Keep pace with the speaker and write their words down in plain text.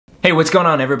Hey, what's going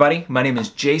on, everybody? My name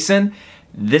is Jason.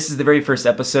 This is the very first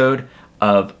episode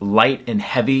of Light and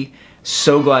Heavy.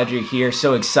 So glad you're here.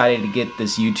 So excited to get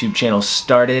this YouTube channel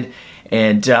started.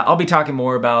 And I'll be talking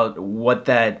more about what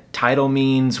that title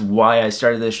means, why I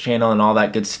started this channel, and all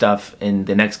that good stuff in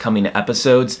the next coming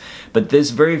episodes. But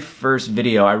this very first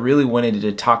video, I really wanted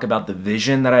to talk about the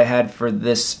vision that I had for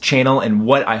this channel and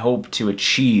what I hope to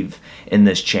achieve in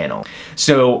this channel.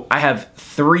 So I have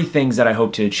three things that I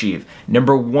hope to achieve.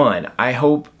 Number one, I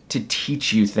hope to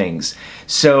teach you things.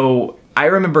 So I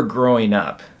remember growing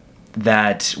up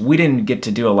that we didn't get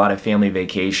to do a lot of family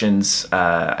vacations.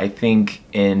 I think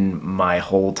in my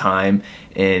whole time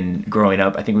in growing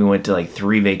up, I think we went to like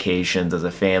 3 vacations as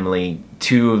a family.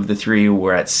 2 of the 3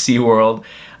 were at SeaWorld,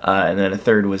 and then a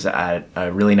third was at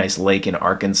a really nice lake in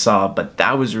Arkansas, but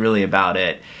that was really about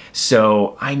it.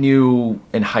 So I knew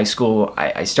in high school,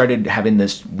 I started having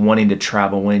this wanting to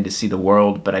travel, wanting to see the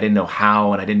world, but I didn't know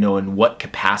how, and I didn't know in what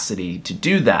capacity to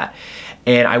do that.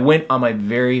 And I went on my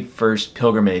very first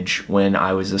pilgrimage when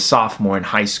I was a sophomore in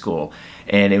high school,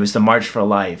 and it was the March for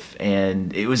Life,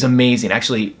 and it was amazing.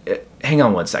 Actually, hang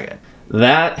on one second.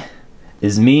 That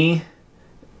is me,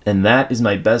 and that is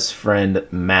my best friend,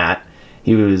 Matt.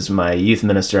 He was my youth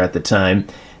minister at the time.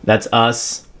 That's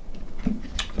us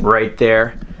right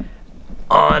there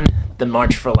on the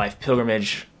March for Life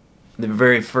pilgrimage, the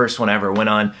very first one I ever went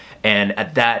on, and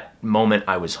at that moment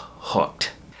I was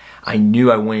hooked. I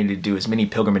knew I wanted to do as many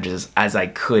pilgrimages as I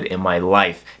could in my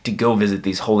life to go visit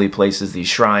these holy places, these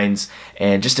shrines,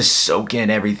 and just to soak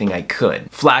in everything I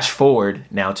could. Flash forward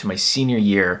now to my senior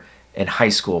year in high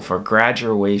school for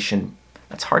graduation.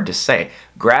 That's hard to say.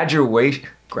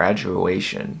 Graduation.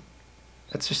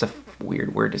 That's just a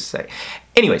weird word to say.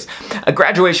 Anyways, a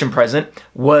graduation present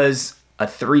was a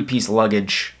 3-piece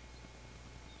luggage,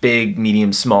 big,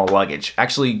 medium, small luggage.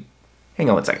 Actually, hang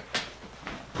on one second.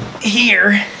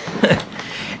 Here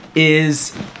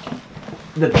is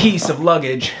the piece of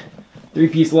luggage,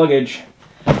 3-piece luggage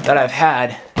that I've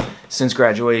had since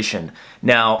graduation.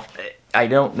 Now, I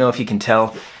don't know if you can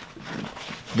tell,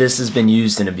 this has been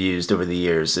used and abused over the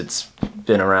years. It's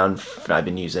been around, I've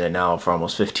been using it now for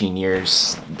almost 15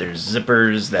 years. There's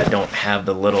zippers that don't have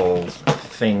the little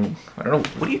thing, I don't know,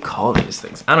 what do you call these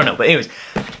things? I don't know, but anyways,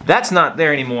 that's not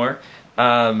there anymore.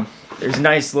 There's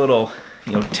nice little,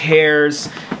 tears.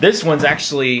 This one's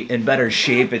actually in better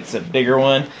shape. It's a bigger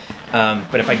one.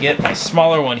 But if I get my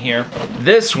smaller one here,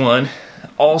 this one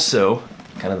also,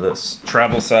 kind of this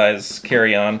travel size,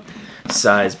 carry-on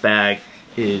size bag,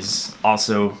 is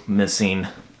also missing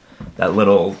that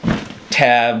little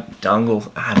tab,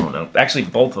 dongle, I don't know. Actually,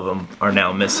 both of them are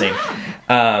now missing.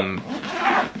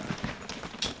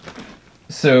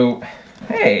 So,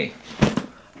 hey,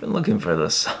 I've been looking for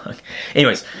this song.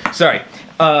 Anyways, sorry.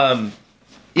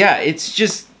 Yeah, it's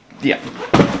just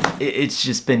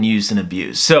been used and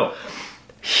abused. So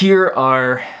here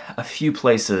are a few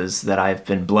places that I've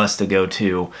been blessed to go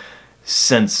to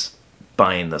since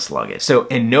buying this luggage. So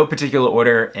in no particular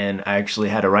order, and I actually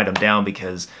had to write them down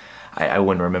because I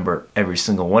wouldn't remember every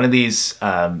single one of these.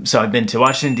 So I've been to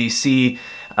Washington, D.C.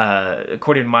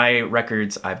 According to my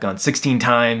records, I've gone 16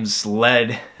 times,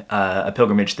 led a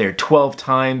pilgrimage there 12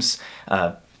 times,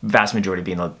 vast majority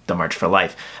being the March for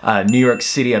Life. New York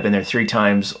City, I've been there 3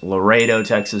 times. Laredo,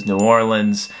 Texas, New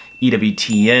Orleans,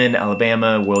 EWTN,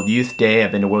 Alabama, World Youth Day.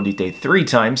 I've been to World Youth Day 3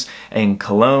 times. And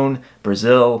Cologne,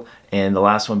 Brazil, and the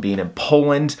last one being in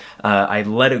Poland. I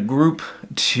led a group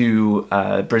to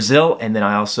Brazil, and then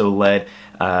I also led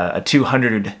a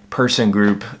 200-person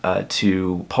group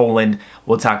to Poland.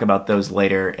 We'll talk about those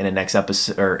later in the next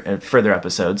episode, or in further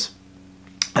episodes.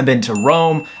 I've been to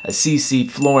Rome, Assisi,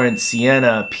 Florence,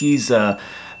 Siena, Pisa,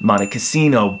 Monte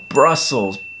Cassino,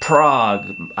 Brussels,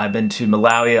 Prague. I've been to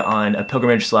Malawi on a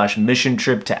pilgrimage/mission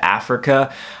trip to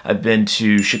Africa. I've been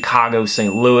to Chicago,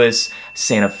 St. Louis,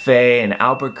 Santa Fe, and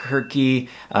Albuquerque,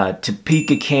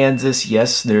 Topeka, Kansas.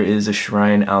 Yes, there is a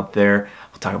shrine out there.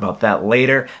 We'll talk about that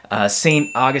later. St.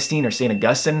 Augustine, or St.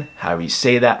 Augustine, however you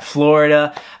say that,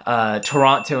 Florida,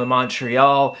 Toronto and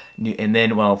Montreal, and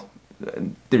then, well,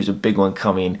 there's a big one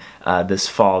coming this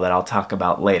fall that I'll talk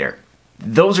about later.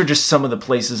 Those are just some of the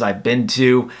places I've been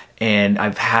to, and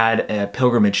I've had a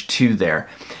pilgrimage to there.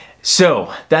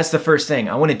 So that's the first thing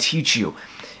I want to teach you.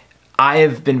 I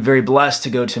have been very blessed to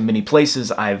go to many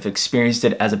places. I've experienced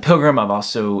it as a pilgrim. I've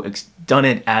also done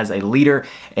it as a leader,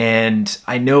 and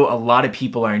I know a lot of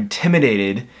people are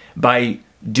intimidated by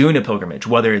doing a pilgrimage,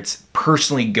 whether it's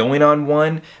personally going on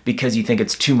one because you think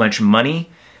it's too much money.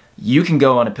 You can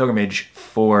go on a pilgrimage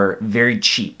for very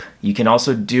cheap. You can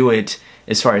also do it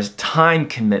as far as time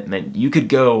commitment. You could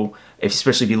go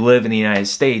especially if you live in the United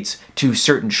States, to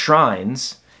certain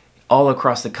shrines all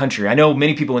across the country. I know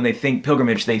many people, when they think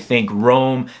pilgrimage, they think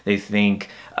Rome, they think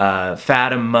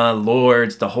Fatima,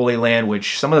 Lourdes, the Holy Land,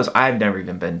 which some of those I've never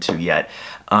even been to yet.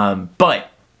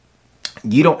 But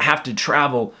you don't have to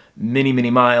travel many, many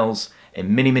miles and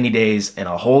many, many days and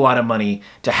a whole lot of money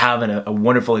to have a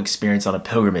wonderful experience on a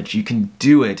pilgrimage. You can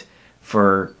do it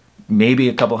for maybe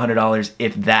a couple $100,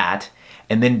 if that,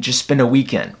 and then just spend a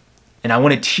weekend. And I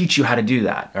want to teach you how to do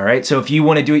that, all right? So if you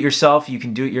want to do it yourself, you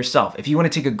can do it yourself. If you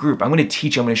want to take a group, I'm going to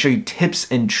teach you, I'm going to show you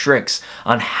tips and tricks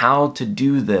on how to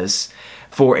do this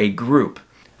for a group.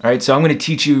 All right, so I'm going to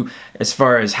teach you as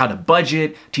far as how to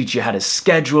budget, teach you how to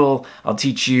schedule. I'll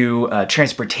teach you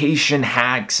transportation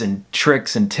hacks and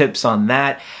tricks and tips on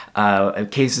that,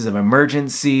 cases of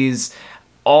emergencies,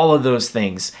 all of those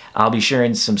things. I'll be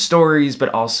sharing some stories, but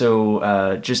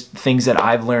also just things that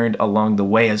I've learned along the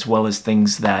way, as well as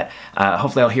things that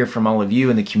hopefully I'll hear from all of you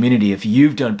in the community. If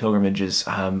you've done pilgrimages,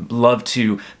 love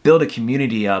to build a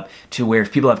community up to where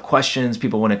if people have questions,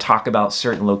 people want to talk about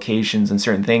certain locations and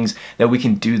certain things, that we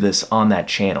can do this on that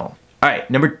channel. All right,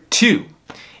 number 2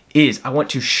 is I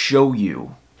want to show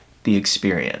you the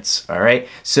experience, all right?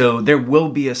 So there will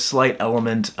be a slight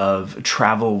element of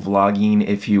travel vlogging,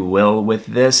 if you will, with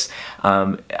this.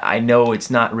 I know it's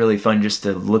not really fun just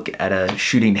to look at a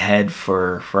shooting head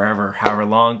for forever, however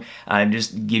long, and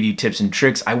just give you tips and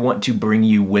tricks. I want to bring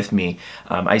you with me.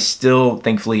 I still,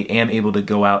 thankfully, am able to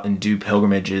go out and do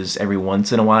pilgrimages every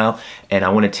once in a while, and I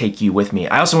want to take you with me.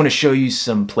 I also want to show you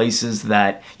some places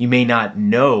that you may not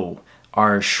know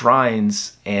are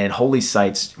shrines and holy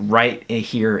sites right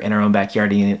here in our own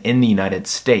backyard in the United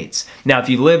States. Now, if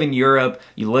you live in Europe,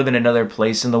 you live in another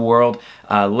place in the world,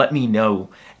 let me know,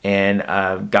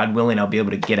 and God willing, I'll be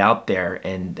able to get out there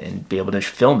and be able to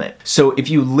film it. So if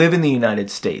you live in the United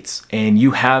States and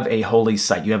you have a holy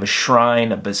site, you have a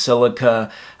shrine, a basilica,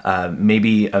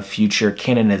 maybe a future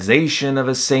canonization of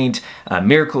a saint, a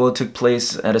miracle that took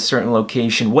place at a certain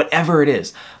location, whatever it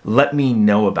is, let me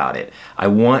know about it. I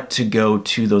want to go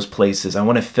to those places. I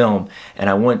want to film, and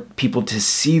I want people to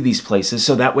see these places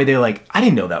so that way they're like, I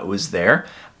didn't know that was there.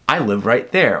 I live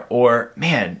right there. Or,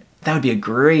 man, that would be a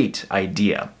great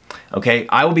idea. Okay,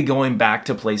 I will be going back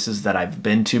to places that I've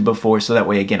been to before, so that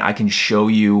way, again, I can show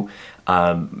you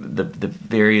the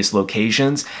various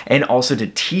locations, and also to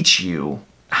teach you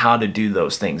how to do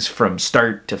those things from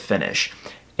start to finish.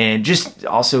 And just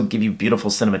also give you beautiful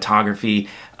cinematography.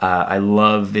 I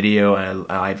love video.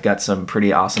 I've got some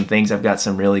pretty awesome things. I've got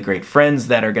some really great friends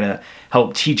that are gonna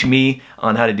help teach me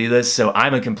on how to do this. So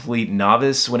I'm a complete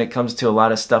novice when it comes to a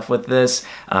lot of stuff with this.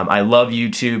 I love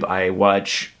YouTube. I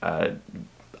watch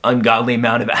ungodly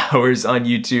amount of hours on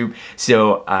YouTube.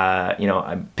 So, you know,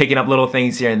 I'm picking up little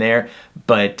things here and there,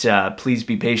 but please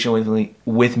be patient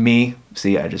with me.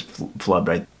 See, I just flubbed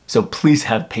right. So please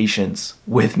have patience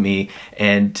with me,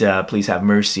 and please have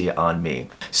mercy on me.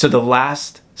 So the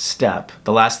last step,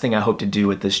 the last thing I hope to do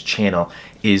with this channel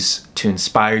is to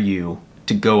inspire you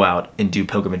to go out and do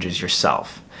pilgrimages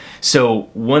yourself. So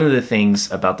one of the things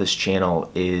about this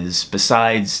channel is,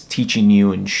 besides teaching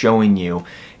you and showing you,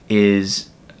 is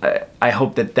I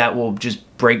hope that that will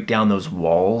just break down those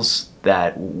walls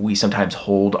that we sometimes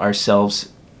hold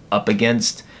ourselves up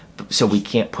against, so we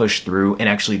can't push through and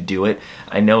actually do it.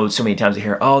 I know so many times I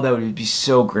hear, oh, that would be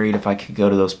so great if I could go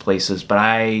to those places, but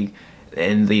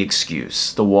and the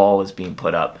excuse, the wall is being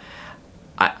put up.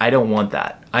 I don't want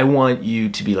that. I want you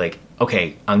to be like,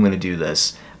 okay, I'm gonna do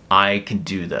this. I can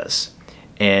do this.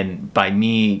 And by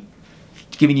me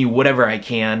giving you whatever I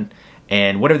can,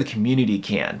 and whatever the community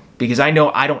can, because I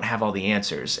know I don't have all the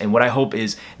answers. And what I hope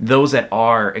is those that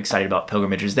are excited about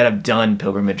pilgrimages, that have done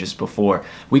pilgrimages before,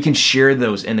 we can share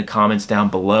those in the comments down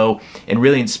below and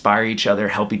really inspire each other,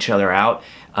 help each other out,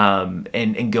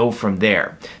 and go from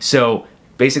there. So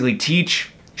basically,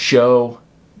 teach, show,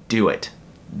 do it.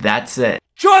 That's it.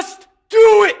 Just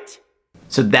do it!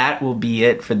 So that will be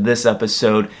it for this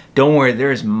episode. Don't worry,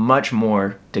 there is much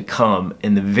more to come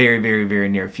in the very, very, very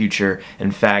near future.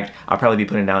 In fact, I'll probably be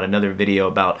putting out another video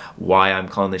about why I'm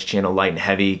calling this channel Light and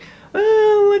Heavy,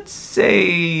 let's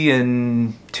say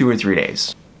in 2 or 3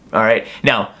 days. All right,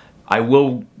 now, I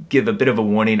will give a bit of a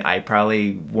warning. I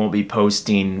probably won't be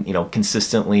posting, you know,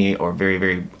 consistently or very,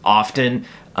 very often,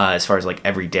 as far as like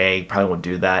every day. Probably won't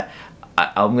do that.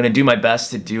 I'm gonna do my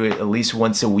best to do it at least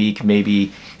once a week,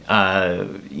 maybe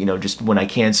you know, just when I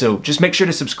can. So just make sure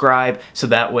to subscribe so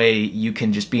that way you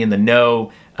can just be in the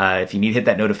know. If you need to hit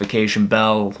that notification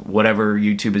bell, whatever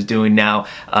YouTube is doing now,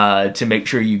 to make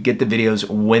sure you get the videos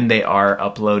when they are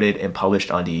uploaded and published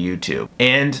onto YouTube.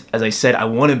 And as I said, I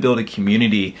want to build a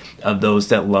community of those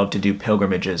that love to do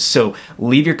pilgrimages. So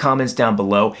leave your comments down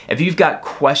below. If you've got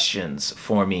questions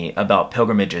for me about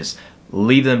pilgrimages,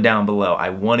 leave them down below. I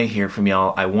want to hear from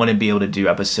y'all. I want to be able to do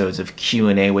episodes of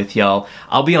Q&A with y'all.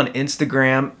 I'll be on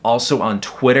Instagram, also on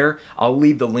Twitter. I'll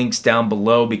leave the links down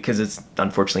below because it's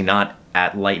unfortunately not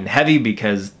at Light and Heavy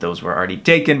because those were already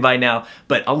taken by now,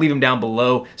 but I'll leave them down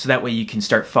below so that way you can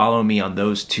start following me on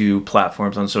those two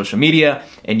platforms on social media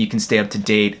and you can stay up to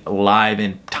date live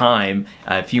in time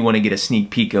if you want to get a sneak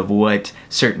peek of what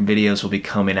certain videos will be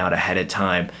coming out ahead of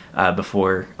time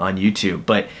before on YouTube.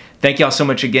 But thank y'all so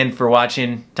much again for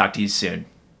watching. Talk to you soon.